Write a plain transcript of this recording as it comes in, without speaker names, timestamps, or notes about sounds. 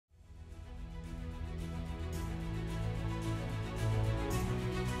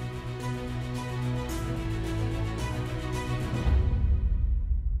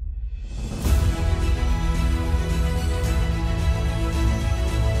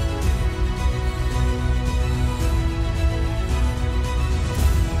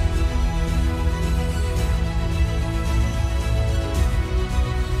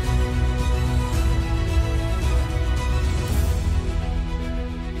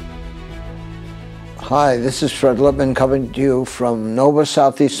Hi, this is Fred Lippman coming to you from Nova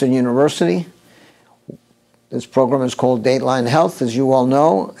Southeastern University. This program is called Dateline Health, as you all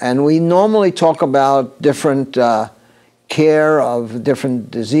know, and we normally talk about different care of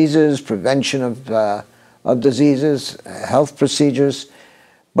different diseases, prevention of diseases, health procedures.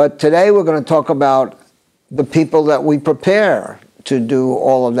 But today we're going to talk about the people that we prepare to do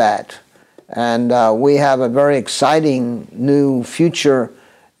all of that. And we have a very exciting new future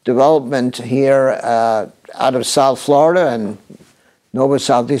development here out of South Florida and Nova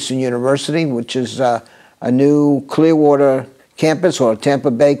Southeastern University, which is a new Clearwater campus or Tampa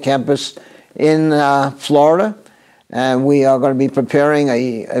Bay campus in Florida. And we are going to be preparing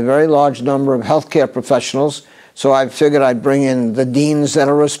a very large number of healthcare professionals. So I figured I'd bring in the deans that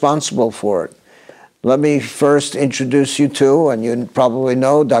are responsible for it. Let me first introduce you to, and you probably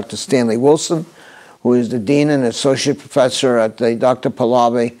know, Dr. Stanley Wilson, who is the Dean and Associate Professor at the Dr.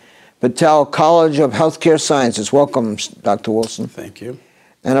 Pallavi Patel College of Healthcare Sciences. Welcome, Dr. Wilson. Thank you.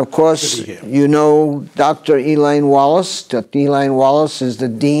 And of course, you know Dr. Elaine Wallace. Dr. Elaine Wallace is the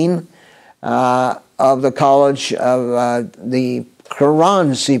Dean of the College of the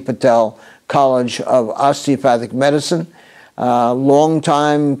Kiran C. Patel College of Osteopathic Medicine. Long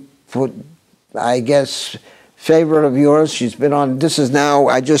time, I guess, favorite of yours. She's been on, this is now,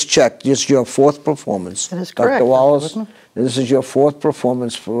 I just checked, just your fourth performance. That is correct. Dr. Wallace, this is your fourth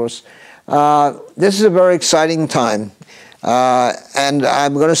performance for us. This is a very exciting time. And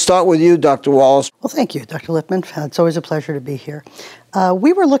I'm going to start with you, Dr. Wallace. Well, thank you, Dr. Lippman. It's always a pleasure to be here.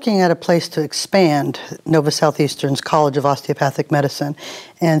 We were looking at a place to expand Nova Southeastern's College of Osteopathic Medicine,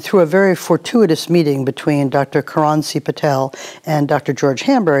 and through a very fortuitous meeting between Dr. Kiran C. Patel and Dr. George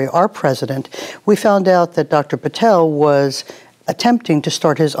Hambury, our president, we found out that Dr. Patel was attempting to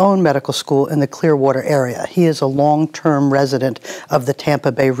start his own medical school in the Clearwater area. He is a long-term resident of the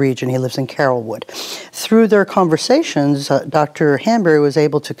Tampa Bay region. He lives in Carrollwood. Through their conversations, Dr. Hambury was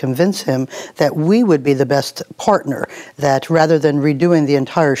able to convince him that we would be the best partner, that rather than redoing the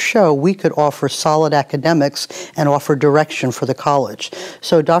entire show, we could offer solid academics and offer direction for the college.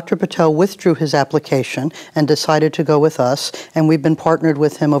 So Dr. Patel withdrew his application and decided to go with us, and we've been partnered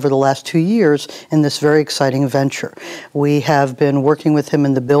with him over the last 2 years in this very exciting venture. We have been working with him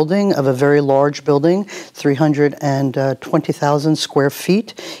in the building of a very large building, 320,000 square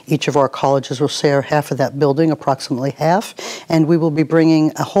feet. Each of our colleges will share half of that building, approximately half, and we will be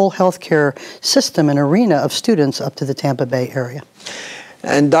bringing a whole healthcare system and arena of students up to the Tampa Bay area.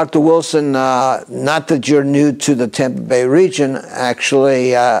 And Dr. Wilson, not that you're new to the Tampa Bay region,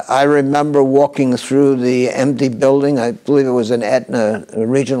 actually, I remember walking through the empty building, I believe it was in Aetna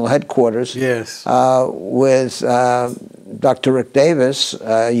regional headquarters, yes, with Dr. Rick Davis,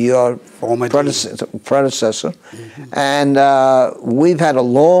 your predecessor, and we've had a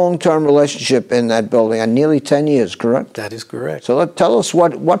long-term relationship in that building, nearly 10 years, correct? That is correct. So tell us,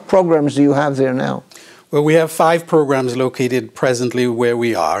 what programs do you have there now? Well, we have 5 programs located presently where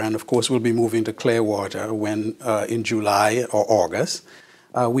we are, and of course we'll be moving to Clearwater when in July or August.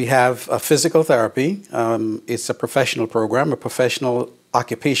 We have a physical therapy. It's a professional program, a professional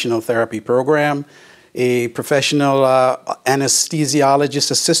occupational therapy program, a professional anesthesiologist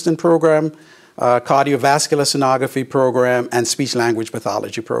assistant program, cardiovascular sonography program, and speech-language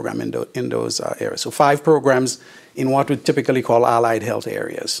pathology program in those areas. So 5 programs in what we typically call allied health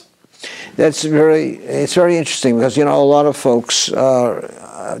areas. It's very interesting because, you know, a lot of folks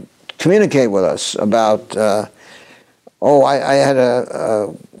communicate with us about, I had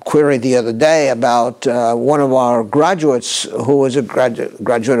a query the other day about one of our graduates who was a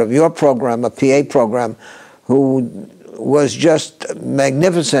graduate of your program, a PA program, who was just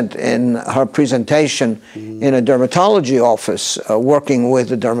magnificent in her presentation in a dermatology office, working with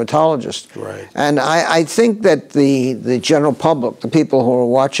a dermatologist. Right. And I think that the general public, the people who are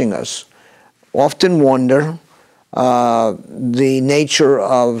watching us, often wonder the nature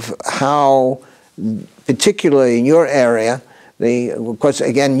of how, particularly in your area, of course,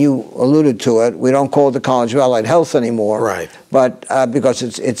 again, you alluded to it, we don't call it the College of Allied Health anymore. Right. But because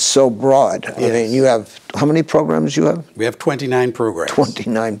it's so broad. Yes. I mean, you have, how many programs you have? We have 29 programs.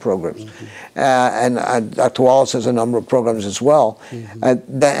 29 programs. And Dr. Wallace has a number of programs as well. But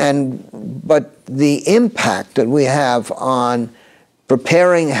the impact that we have on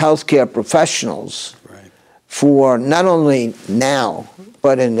preparing healthcare professionals for not only now,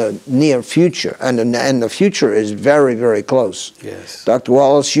 but in the near future, and the future is very, very close. Yes. Dr.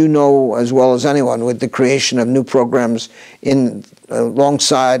 Wallace, you know as well as anyone, with the creation of new programs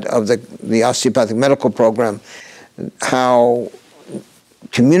alongside of the osteopathic medical program, how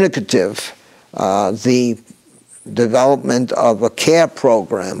communicative the development of a care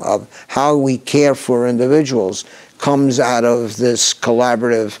program, of how we care for individuals, comes out of this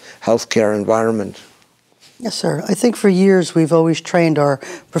collaborative healthcare environment. Yes, sir. I think for years we've always trained our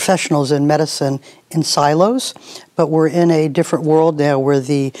professionals in medicine in silos, but we're in a different world now where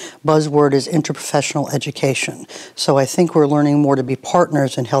the buzzword is interprofessional education. So I think we're learning more to be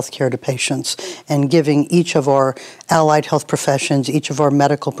partners in healthcare to patients and giving each of our allied health professions, each of our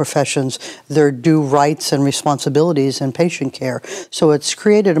medical professions, their due rights and responsibilities in patient care. So it's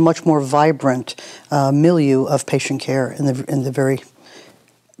created a much more vibrant milieu of patient care in the very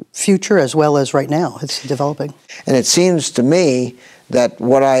future as well as right now. It's developing. And it seems to me that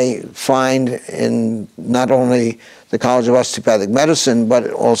what I find in not only the College of Osteopathic Medicine, but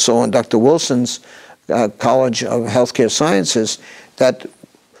also in Dr. Wilson's College of Healthcare Sciences, that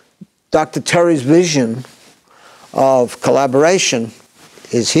Dr. Terry's vision of collaboration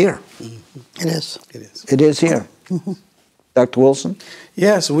is here. It is. It is. It is here. Mm-hmm. Dr. Wilson?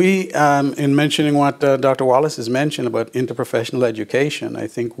 Yes, we, in mentioning what Dr. Wallace has mentioned about interprofessional education, I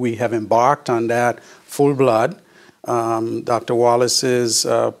think we have embarked on that full blood. Dr. Wallace is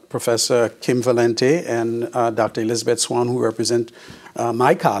Professor Kim Valente and Dr. Elizabeth Swan, who represent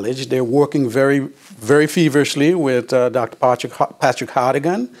my college. They're working very, very feverishly with Dr. Patrick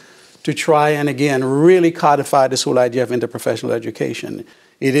Hardigan to try and, again, really codify this whole idea of interprofessional education.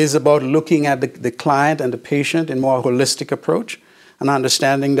 It is about looking at the client and the patient in a more holistic approach and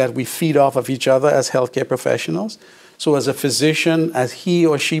understanding that we feed off of each other as healthcare professionals. So as a physician, as he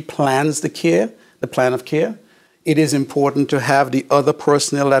or she plans the care, the plan of care, it is important to have the other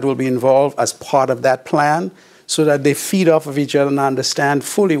personnel that will be involved as part of that plan so that they feed off of each other and understand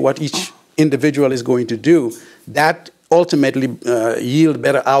fully what each individual is going to do. That ultimately yield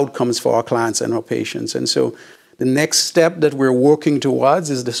better outcomes for our clients and our patients. And so the next step that we're working towards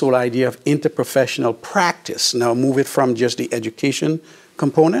is this whole idea of interprofessional practice. Now move it from just the education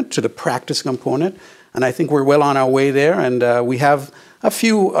component to the practice component. And I think we're well on our way there. And we have a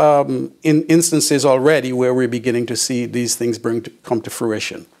few instances already where we're beginning to see these things come to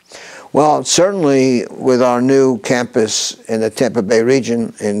fruition. Well, certainly with our new campus in the Tampa Bay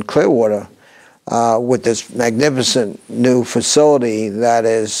region in Clearwater, with this magnificent new facility that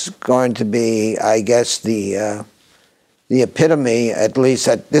is going to be, I guess, the epitome, at least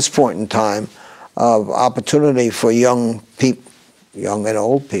at this point in time, of opportunity for young people, young and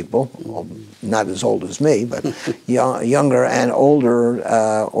old people, well, not as old as me, but younger and older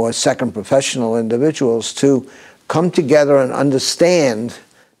or second professional individuals to come together and understand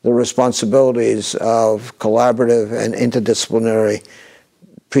the responsibilities of collaborative and interdisciplinary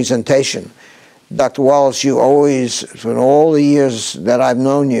presentation. Dr. Wallace, you always, in all the years that I've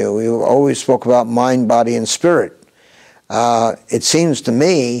known you, you always spoke about mind, body, and spirit. It seems to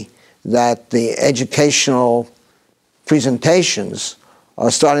me that the educational presentations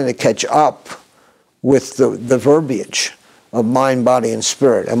are starting to catch up with the verbiage of mind, body, and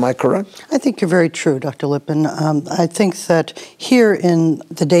spirit. Am I correct? I think you're very true, Dr. Lippin. I think that here in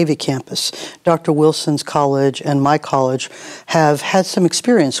the Davie campus, Dr. Wilson's college and my college have had some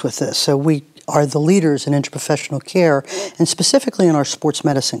experience with this. So we are the leaders in interprofessional care, and specifically in our sports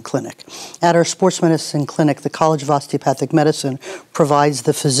medicine clinic. At our sports medicine clinic, the College of Osteopathic Medicine provides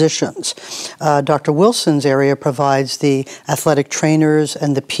the physicians. Dr. Wilson's area provides the athletic trainers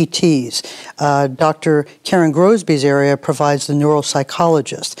and the PTs. Dr. Karen Grosby's area provides the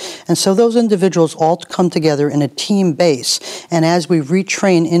neuropsychologist. And so those individuals all come together in a team base. And as we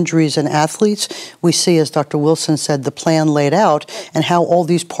retrain injuries in athletes, we see, as Dr. Wilson said, the plan laid out and how all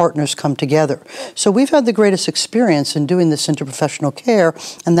these partners come together. So we've had the greatest experience in doing this interprofessional care,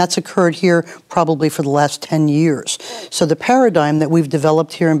 and that's occurred here probably for the last 10 years. So the paradigm that we've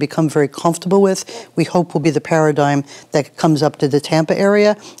developed here and become very comfortable with, we hope will be the paradigm that comes up to the Tampa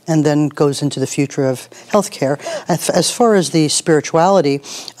area and then goes into the future of healthcare. As far as the spirituality,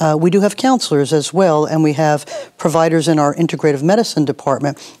 we do have counselors as well, and we have providers in our integrative medicine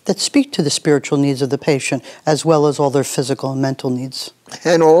department that speak to the spiritual needs of the patient as well as all their physical and mental needs.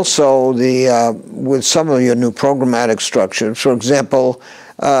 And also with some of your new programmatic structures, for example,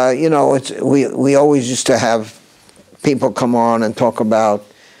 we always used to have people come on and talk about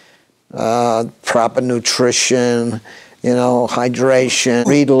proper nutrition, hydration,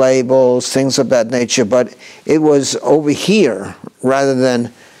 read labels, things of that nature, but it was over here rather than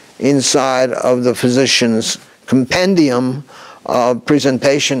inside of the physician's compendium of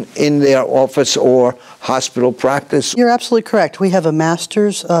presentation in their office or hospital practice? You're absolutely correct. We have a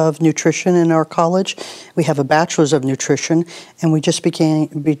master's of nutrition in our college. We have a bachelor's of nutrition, and we just began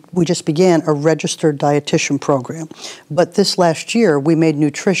a registered dietitian program. But this last year, we made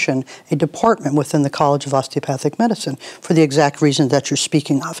nutrition a department within the College of Osteopathic Medicine for the exact reason that you're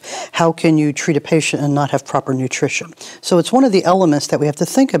speaking of. How can you treat a patient and not have proper nutrition? So it's one of the elements that we have to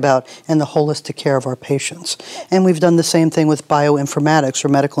think about in the holistic care of our patients. And we've done the same thing with bioinformatics or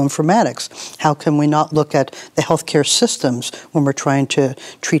medical informatics. How can we not look at the healthcare systems when we're trying to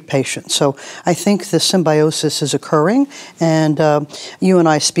treat patients? So I think the symbiosis is occurring, and you and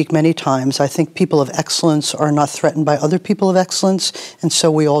I speak many times. I think people of excellence are not threatened by other people of excellence, and so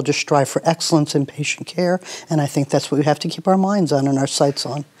we all just strive for excellence in patient care, and I think that's what we have to keep our minds on and our sights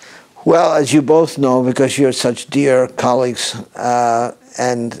on. Well, as you both know, because you're such dear colleagues,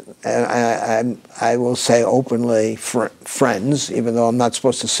 and I will say openly friends, even though I'm not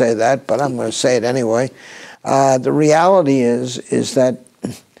supposed to say that, but I'm going to say it anyway. The reality is that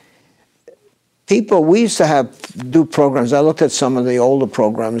we used to do programs. I looked at some of the older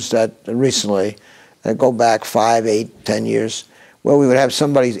programs that recently, that go back 5, 8, 10 years, where we would have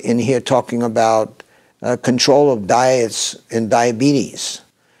somebody in here talking about control of diets and diabetes.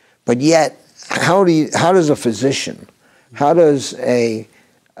 But yet, how does a physician, how does a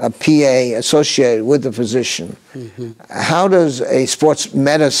PA associated with the physician, how does a sports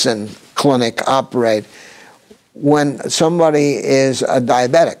medicine clinic operate when somebody is a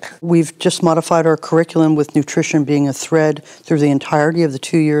diabetic? We've just modified our curriculum with nutrition being a thread through the entirety of the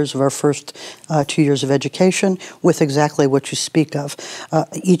 2 years of our first 2 years of education, with exactly what you speak of.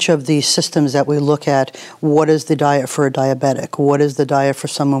 Each of the systems that we look at, what is the diet for a diabetic? What is the diet for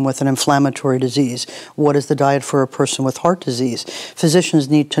someone with an inflammatory disease? What is the diet for a person with heart disease? Physicians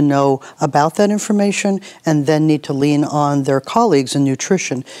need to know about that information and then need to lean on their colleagues in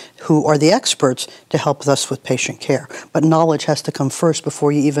nutrition who are the experts to help us with patient care. But knowledge has to come first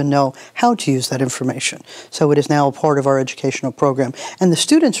before you even know how to use that information. So it is now a part of our educational program. And the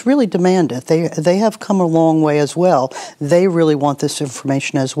students really demand it. They have come a long way as well. They really want this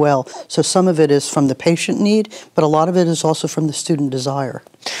information as well. So some of it is from the patient need, but a lot of it is also from the student desire.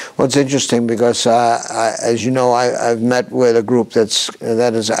 Well, it's interesting because, as you know, I've met with a group that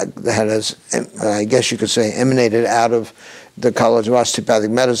has, I guess you could say, emanated out of the College of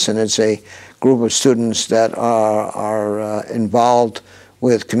Osteopathic Medicine. It's a group of students that are involved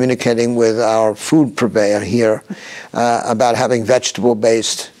with communicating with our food purveyor here about having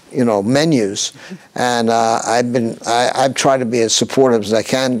vegetable-based, menus, and I've tried to be as supportive as I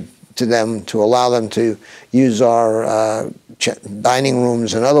can to them, to allow them to use our dining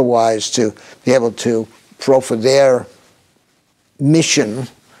rooms and otherwise to be able to proffer their mission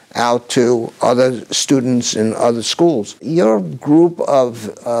out to other students in other schools. Your group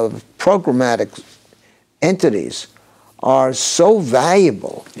of programmatic entities are so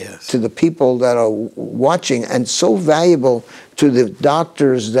valuable to the people that are watching, and so valuable to the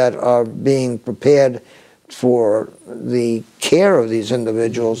doctors that are being prepared for the care of these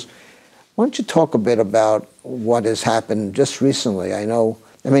individuals. Why don't you talk a bit about what has happened just recently?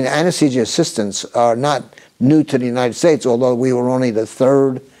 Anesthesia assistants are not new to the United States, although we were only the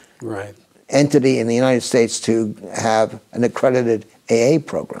third entity in the United States to have an accredited AA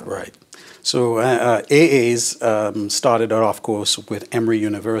program. Right. So AAs started out, of course, with Emory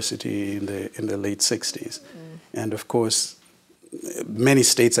University in the late 60s. And of course, many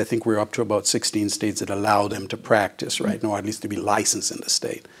states, I think we're up to about 16 states that allow them to practice right now, or at least to be licensed in the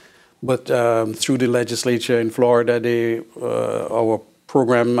state. But through the legislature in Florida, our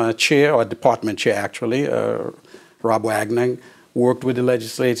program chair, or department chair actually, Rob Wagner, worked with the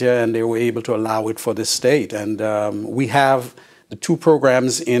legislature, and they were able to allow it for the state. And we have the two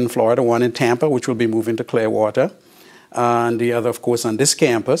programs in Florida, one in Tampa, which will be moving to Clearwater, and the other, of course, on this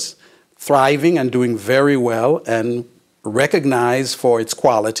campus, thriving and doing very well and recognized for its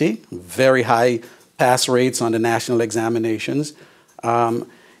quality, very high pass rates on the national examinations.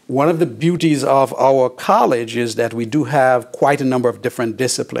 One of the beauties of our college is that we do have quite a number of different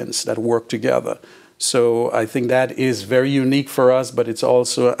disciplines that work together. So I think that is very unique for us, but it's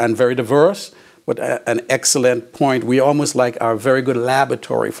also, and very diverse, but an excellent point. We almost like our very good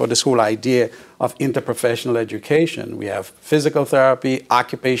laboratory for this whole idea of interprofessional education. We have physical therapy,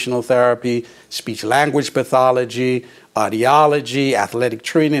 occupational therapy, speech-language pathology, audiology, athletic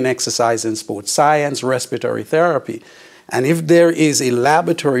training, exercise and sports science, respiratory therapy. And if there is a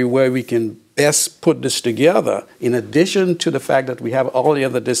laboratory where we can best put this together, in addition to the fact that we have all the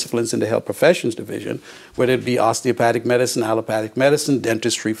other disciplines in the health professions division, whether it be osteopathic medicine, allopathic medicine,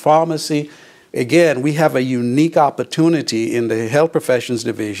 dentistry, pharmacy, again, we have a unique opportunity in the health professions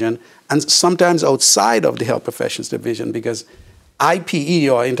division and sometimes outside of the health professions division, because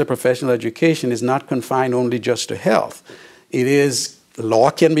IPE, or interprofessional education, is not confined only just to health. It is law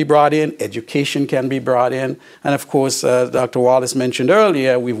can be brought in, education can be brought in, and of course, Dr. Wallace mentioned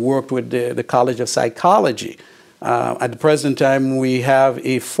earlier, we've worked with the College of Psychology. At the present time, we have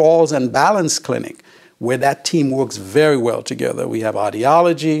a falls and balance clinic where that team works very well together. We have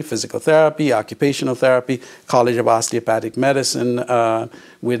audiology, physical therapy, occupational therapy, College of Osteopathic Medicine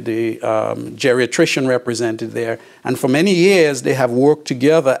with the geriatrician represented there. And for many years, they have worked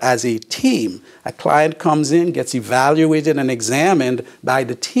together as a team. A client comes in, gets evaluated and examined by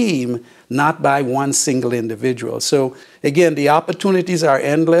the team, not by one single individual. So again, the opportunities are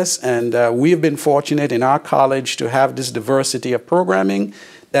endless, and we've been fortunate in our college to have this diversity of programming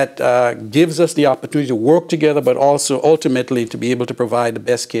that gives us the opportunity to work together, but also ultimately to be able to provide the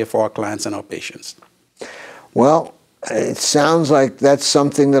best care for our clients and our patients. Well, it sounds like that's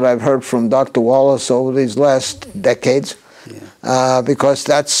something that I've heard from Dr. Wallace over these last decades, because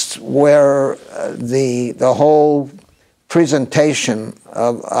that's where the whole presentation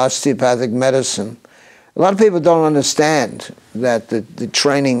of osteopathic medicine, a lot of people don't understand that the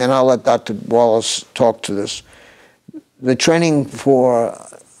training, and I'll let Dr. Wallace talk to this, the training for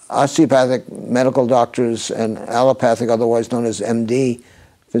osteopathic medical doctors and allopathic, otherwise known as MD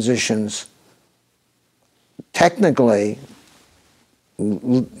physicians, technically,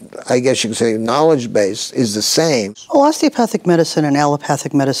 I guess you could say knowledge base is the same. Well, osteopathic medicine and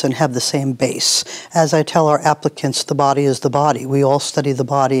allopathic medicine have the same base. As I tell our applicants, the body is the body. We all study the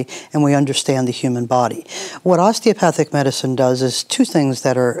body and we understand the human body. What osteopathic medicine does is two things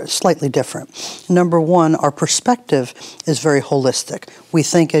that are slightly different. Number one, our perspective is very holistic. We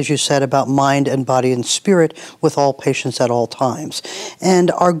think, as you said, about mind and body and spirit with all patients at all times. And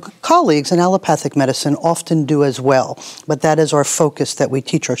our colleagues in allopathic medicine often do as well, but that is our focus that we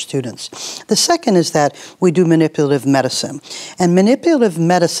teach our students. The second is that we do manipulative medicine. And manipulative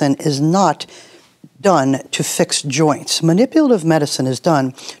medicine is not done to fix joints. Manipulative medicine is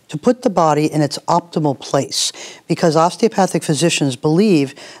done to put the body in its optimal place, because osteopathic physicians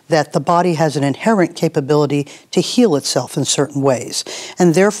believe that the body has an inherent capability to heal itself in certain ways.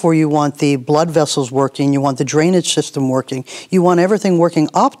 And therefore you want the blood vessels working, you want the drainage system working, you want everything working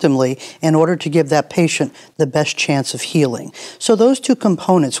optimally in order to give that patient the best chance of healing. So those two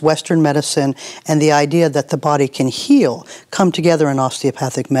components, Western medicine and the idea that the body can heal, come together in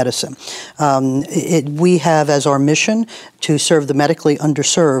osteopathic medicine. We have as our mission to serve the medically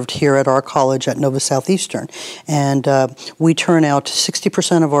underserved here at our college at Nova Southeastern. And we turn out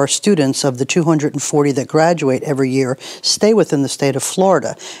 60% of our students, of the 240 that graduate every year, stay within the state of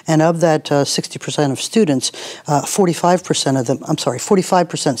Florida. And of that 60% of students,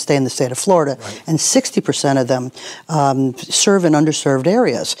 45% stay in the state of Florida, right, and 60% of them serve in underserved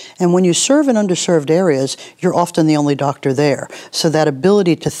areas. And when you serve in underserved areas, you're often the only doctor there. So that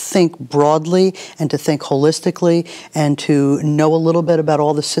ability to think broadly and to think holistically and to know a little bit about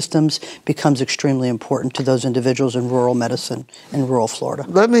all the systems becomes extremely important to those individuals in rural medicine in rural Florida.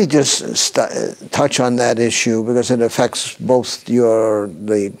 Let me just touch on that issue because it affects both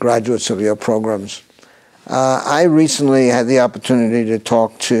the graduates of your programs. I recently had the opportunity to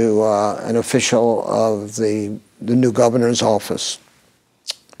talk to an official of the new governor's office,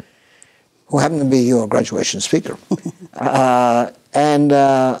 who happened to be your graduation speaker.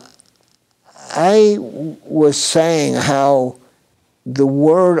 I was saying how the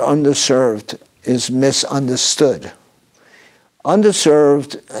word underserved is misunderstood.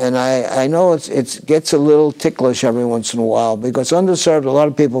 Underserved, and I know it gets a little ticklish every once in a while, because underserved, a lot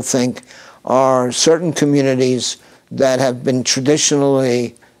of people think, are certain communities that have been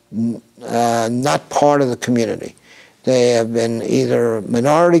traditionally not part of the community. They have been either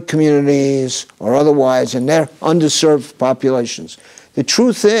minority communities or otherwise, and they're underserved populations. The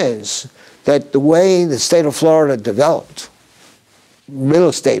truth is that the way the state of Florida developed, real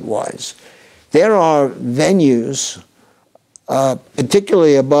estate-wise, there are venues,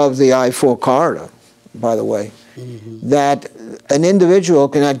 particularly above the I-4 corridor, by the way, that an individual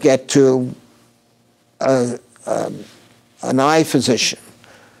cannot get to an eye physician,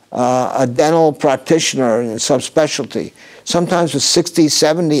 a dental practitioner in a subspecialty, sometimes with 60,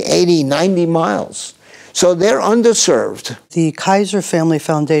 70, 80, 90 miles. So they're underserved. The Kaiser Family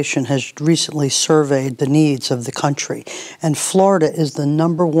Foundation has recently surveyed the needs of the country, and Florida is the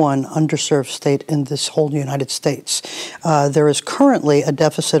 #1 underserved state in this whole United States. There is currently a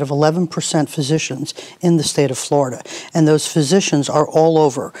deficit of 11% physicians in the state of Florida, and those physicians are all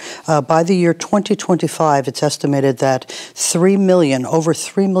over. By the year 2025, it's estimated that over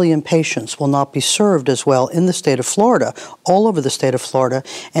 3 million patients will not be served as well in the state of Florida, all over the state of Florida,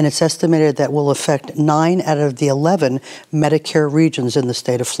 and it's estimated that will affect 9 out of the 11 Medicare regions in the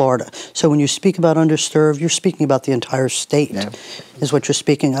state of Florida. So when you speak about underserved, you're speaking about the entire state, is what you're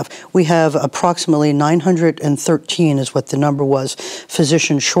speaking of. We have approximately 913 is what the number was,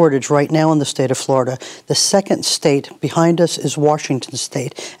 physician shortage right now in the state of Florida. The second state behind us is Washington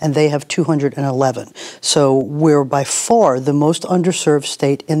State, and they have 211. So we're by far the most underserved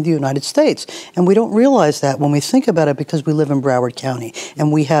state in the United States. And we don't realize that when we think about it because we live in Broward County,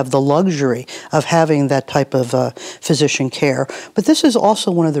 and we have the luxury of having that type of physician care. But this is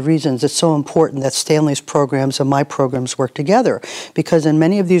also one of the reasons it's so important that Stanley's programs and my programs work together, because in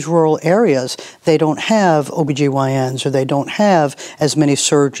many of these rural areas, they don't have OBGYNs, or they don't have as many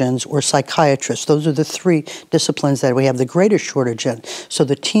surgeons or psychiatrists. Those are the 3 disciplines that we have the greatest shortage in. So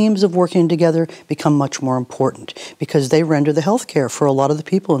the teams of working together become much more important because they render the health care for a lot of the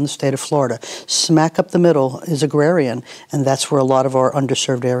people in the state of Florida. Smack up the middle is agrarian, and that's where a lot of our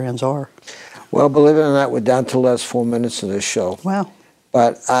underserved areas are. Well, believe it or not, we're down to the last 4 minutes of this show. Wow.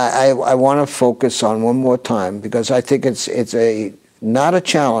 But I want to focus on one more time, because I think it's not a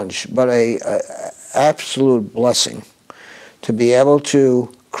challenge, but a absolute blessing to be able to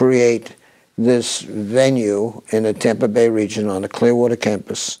create this venue in the Tampa Bay region on the Clearwater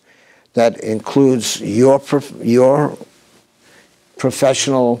campus that includes your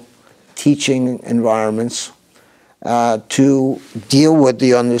professional teaching environments, to deal with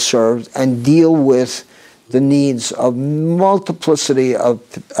the underserved and deal with the needs of multiplicity of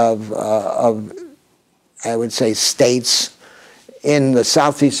I would say states in the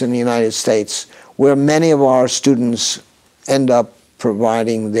Southeastern United States, where many of our students end up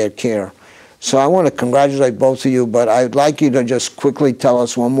providing their care. So I want to congratulate both of you, but I'd like you to just quickly tell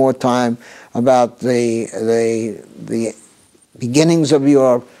us one more time about the beginnings of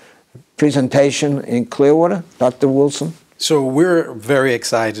your presentation in Clearwater, Dr. Wilson. So we're very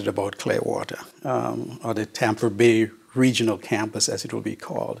excited about Clearwater, or the Tampa Bay Regional Campus, as it will be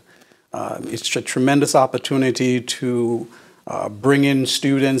called. It's a tremendous opportunity to bring in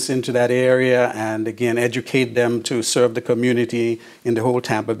students into that area and, again, educate them to serve the community in the whole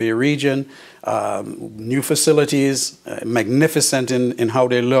Tampa Bay region. New facilities, magnificent in how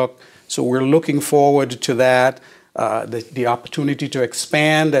they look. So we're looking forward to that. The opportunity to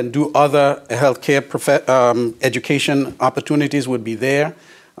expand and do other healthcare education opportunities would be there.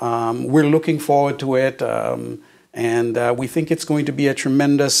 We're looking forward to it, and we think it's going to be a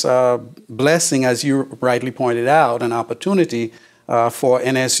tremendous blessing, as you rightly pointed out, an opportunity for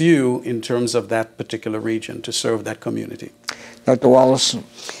NSU in terms of that particular region to serve that community. Dr. Wallace.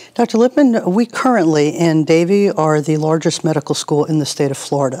 Dr. Lippman, we currently in Davie are the largest medical school in the state of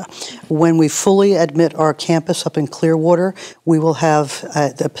Florida. When we fully admit our campus up in Clearwater, we will have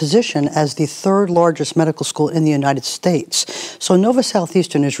the position as the 3rd largest medical school in the United States. So Nova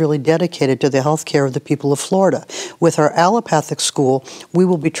Southeastern is really dedicated to the health care of the people of Florida. With our allopathic school, we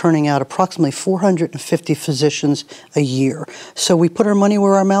will be turning out approximately 450 physicians a year. So we put our money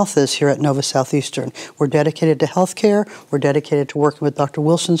where our mouth is here at Nova Southeastern. We're dedicated to health care. We're dedicated to working with Dr.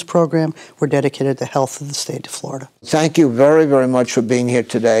 Wilson's program. We're dedicated to the health of the state of Florida. Thank you very, very much for being here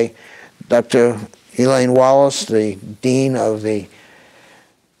today. Dr. Elaine Wallace, the Dean of the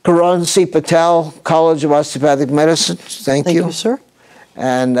Kiran C. Patel College of Osteopathic Medicine. Thank you. Thank you, sir.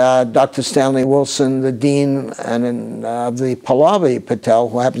 And Dr. Stanley Wilson, the Dean of the Pallavi Patel,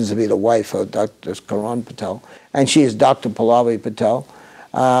 who happens to be the wife of Dr. Kiran Patel, and she is Dr. Pallavi Patel,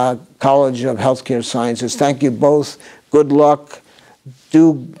 College of Healthcare Sciences. Thank you both. Good luck.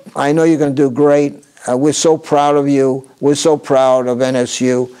 I know you're going to do great. We're so proud of you. We're so proud of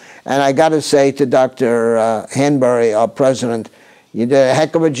NSU. And I got to say to Dr. Hanbury, our president, you did a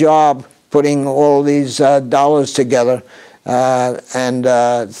heck of a job putting all these dollars together. And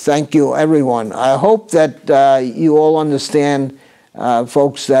thank you, everyone. I hope that you all understand,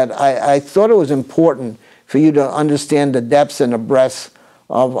 folks, that I thought it was important for you to understand the depth and the breadth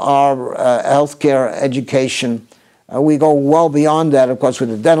of our healthcare education. We go well beyond that, of course, with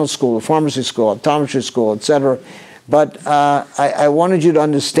the dental school, the pharmacy school, optometry school, et cetera. But I wanted you to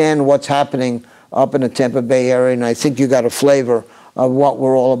understand what's happening up in the Tampa Bay area, and I think you got a flavor of what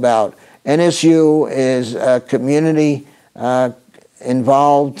we're all about. NSU is a community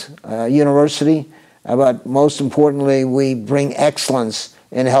involved university. but most importantly, we bring excellence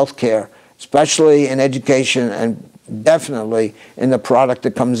in healthcare, especially in education and definitely in the product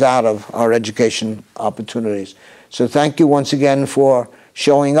that comes out of our education opportunities. So thank you once again for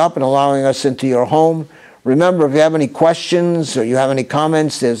showing up and allowing us into your home. Remember, if you have any questions or you have any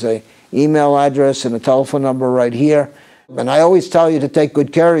comments, there's an email address and a telephone number right here. And I always tell you to take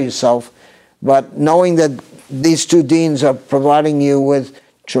good care of yourself, but knowing that these two deans are providing you with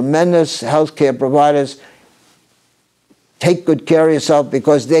tremendous healthcare providers, take good care of yourself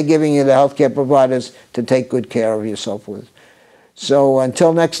because they're giving you the healthcare providers to take good care of yourself with. So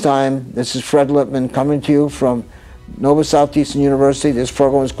until next time, this is Fred Lippman coming to you from Nova Southeastern University. This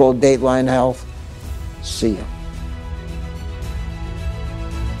program is called Dateline Health. See you.